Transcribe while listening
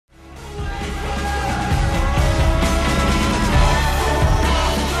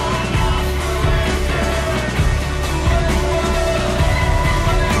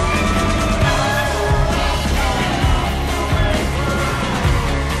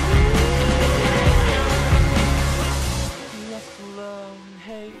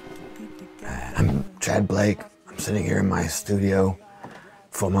Blake. I'm sitting here in my studio,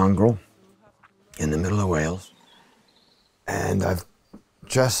 Full Mongrel, in the middle of Wales. And I've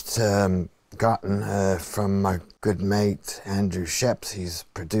just gotten from my good mate, Andrew Scheps. He's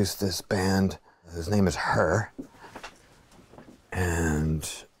produced this band. His name is Her.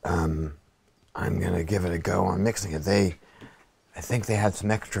 And I'm gonna give it a go on mixing it. I think they had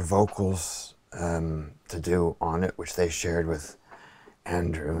some extra vocals to do on it, which they shared with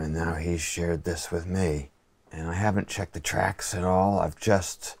Andrew, and now he's shared this with me. And I haven't checked the tracks at all. I've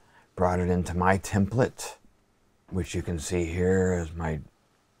just brought it into my template, which you can see here as my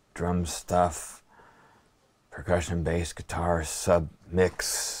drum stuff, percussion, bass, guitar, sub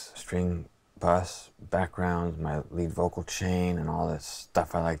mix, string, bass, backgrounds, my lead vocal chain, and all this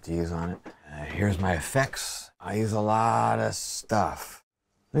stuff I like to use on it. Here's my effects. I use a lot of stuff.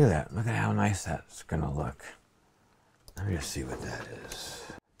 Look at that. Look at how nice that's gonna look. Let me just see what that is.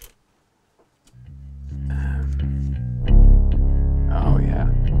 Oh yeah.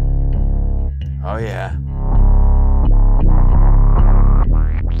 Oh yeah.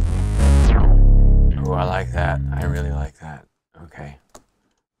 Oh, I like that. I really like that. Okay.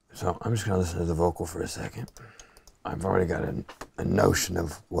 So I'm just gonna listen to the vocal for a second. I've already got a notion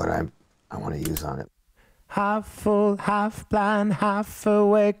of what I want to use on it. Half full, half blind, half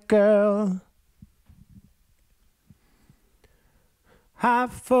awake girl.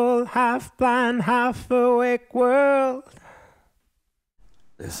 Half full, half blind, half awake world.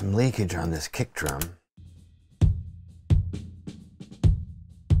 There's some leakage on this kick drum,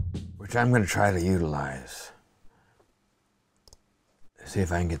 which I'm going to try to utilize. See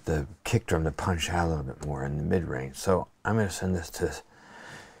if I can get the kick drum to punch out a little bit more in the mid-range. So I'm going to send this to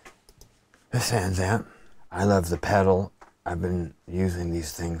this Sans amp. I love the pedal. I've been using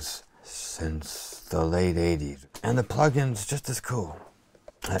these things since the late 80s. And the plugins just as cool.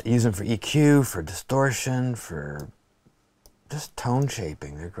 Use them for EQ, for distortion, for just tone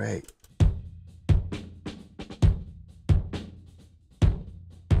shaping. They're great.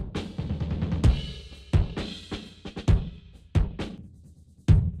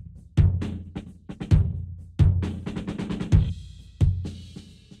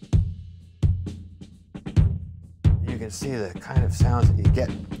 You can see the kind of sounds that you get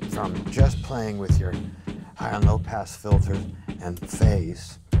from just playing with your high and low pass filters and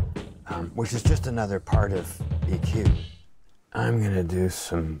phase, which is just another part of EQ. I'm gonna do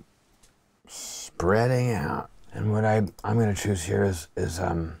some spreading out, and what I'm gonna choose here is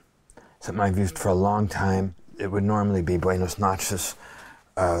something I've used for a long time. It would normally be Buenos Noches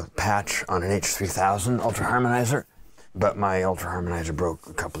patch on an H3000 Ultra Harmonizer, but my Ultra Harmonizer broke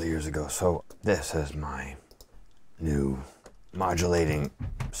a couple of years ago, so this is my new modulating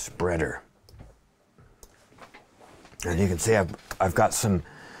spreader. And you can see I've got some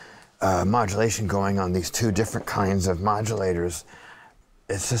modulation going on these two different kinds of modulators.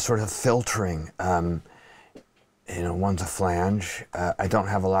 It's just sort of filtering. You know, one's a flange. I don't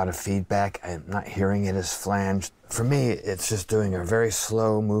have a lot of feedback. I'm not hearing it as flanged. For me, it's just doing a very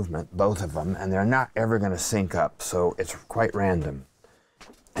slow movement, both of them, and they're not ever going to sync up, so it's quite random.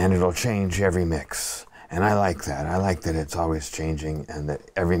 And it'll change every mix. And I like that. I like that it's always changing and that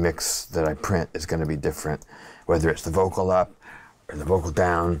every mix that I print is going to be different, whether it's the vocal up or the vocal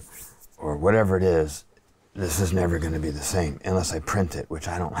down or whatever it is. This is never going to be the same unless I print it, which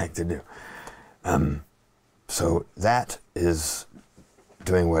I don't like to do. So that is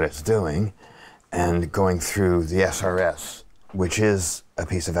doing what it's doing and going through the SRS, which is a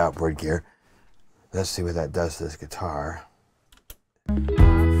piece of outboard gear. Let's see what that does to this guitar.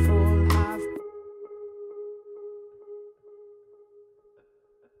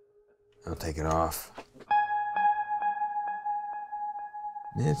 I'll take it off.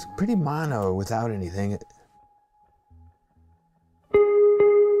 It's pretty mono without anything.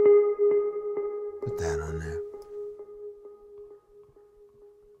 Put that on there.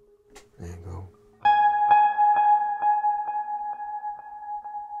 There you go.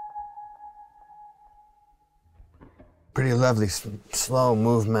 Pretty lovely, slow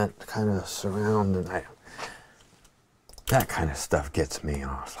movement, kind of surround, and that kind of stuff gets me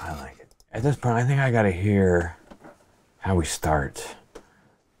off. I like it. At this point, I think I gotta hear how we start.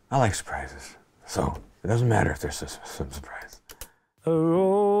 I like surprises, so it doesn't matter if there's some surprise. A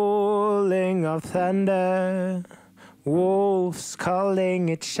rolling of thunder, wolves calling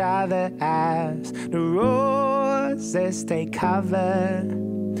each other as the roses take cover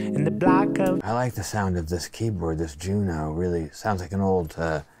in the black of... I like the sound of this keyboard, this Juno. Really sounds like an old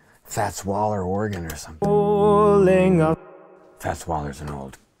Fats Waller organ or something. Rolling of... Fats Waller's an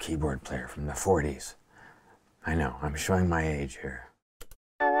old keyboard player from the 40s. I know, I'm showing my age here.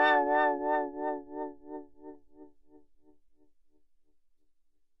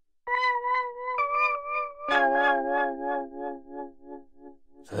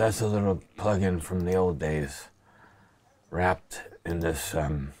 So that's a little plug-in from the old days, wrapped in this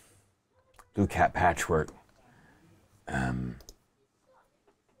blue cat patchwork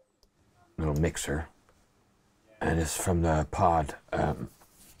little mixer, and it's from the Pod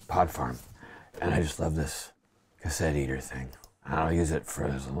Farm, and I just love this cassette eater thing. I'll use it for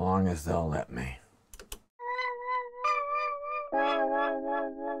as long as they'll let me.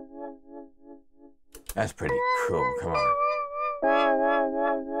 That's pretty cool, come on.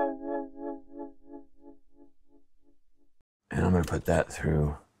 And I'm going to put that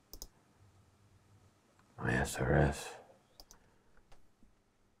through my SRS.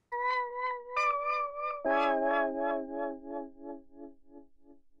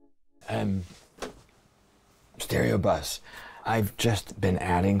 Stereo bus. I've just been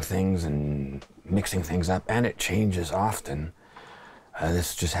adding things and mixing things up, and it changes often.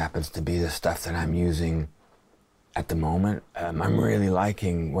 This just happens to be the stuff that I'm using at the moment. I'm really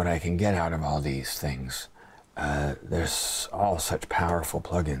liking what I can get out of all these things. There's all such powerful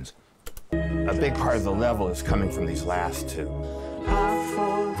plugins. A big part of the level is coming from these last two.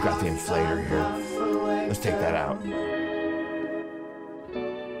 I've got the inflator here. Let's take that out.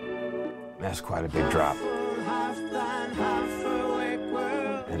 That's quite a big drop.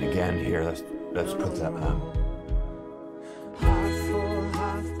 And again here, let's put that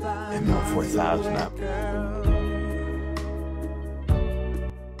ML4000 up.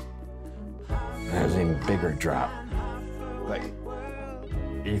 There's an even bigger drop. But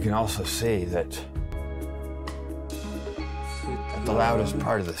you can also see that at the loudest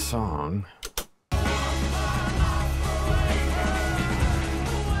part of the song,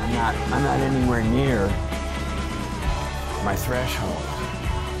 I'm not anywhere near my threshold.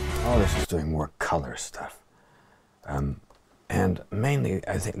 Oh, this is doing more color stuff. And mainly,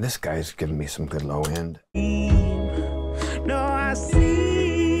 I think this guy's giving me some good low end. No, I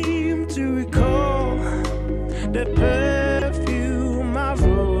seem to recall the perfume of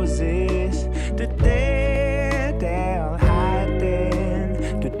roses, the daredevil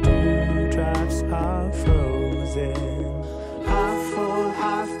hiding, the dewdrops are frozen. Half full,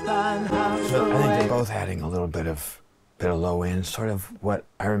 half blind, half So I think they're both adding a little bit of low end, sort of what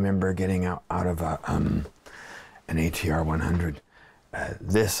I remember getting out of an ATR 100.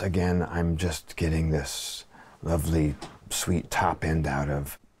 This, again, I'm just getting this lovely, sweet top end out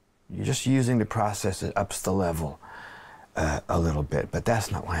of. You're just using the process that ups the level a little bit, but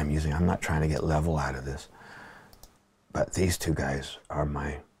that's not why I'm using it. I'm not trying to get level out of this. But these two guys are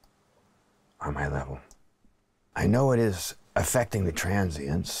my level. I know it is affecting the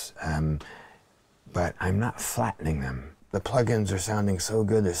transients, but I'm not flattening them. The plugins are sounding so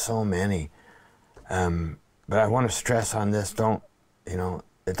good, there's so many. But I want to stress on this,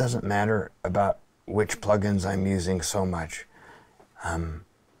 it doesn't matter about which plugins I'm using so much.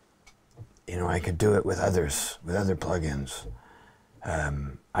 I could do it with others, with other plugins.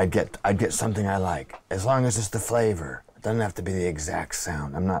 I'd get something I like, as long as it's the flavor. It doesn't have to be the exact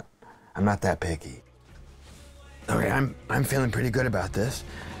sound. I'm not that picky. Okay, I'm feeling pretty good about this.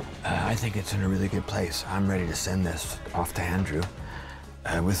 I think it's in a really good place. I'm ready to send this off to Andrew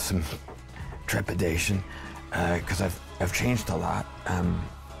with some trepidation, because I've changed a lot,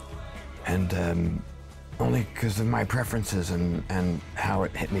 and only because of my preferences and how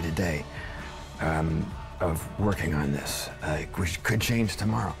it hit me today of working on this, which could change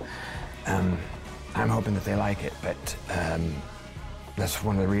tomorrow. I'm hoping that they like it, but that's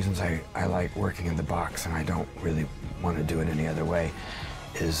one of the reasons I like working in the box, and I don't really want to do it any other way,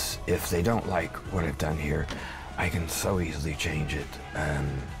 is if they don't like what I've done here, I can so easily change it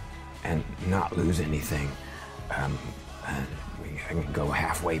and not lose anything. I can go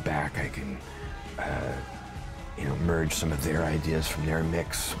halfway back. I can merge some of their ideas from their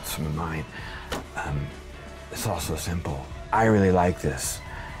mix with some of mine. It's all so simple. I really like this,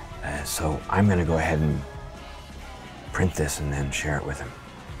 so I'm going to go ahead and print this and then share it with him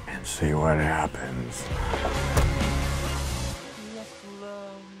and see what happens.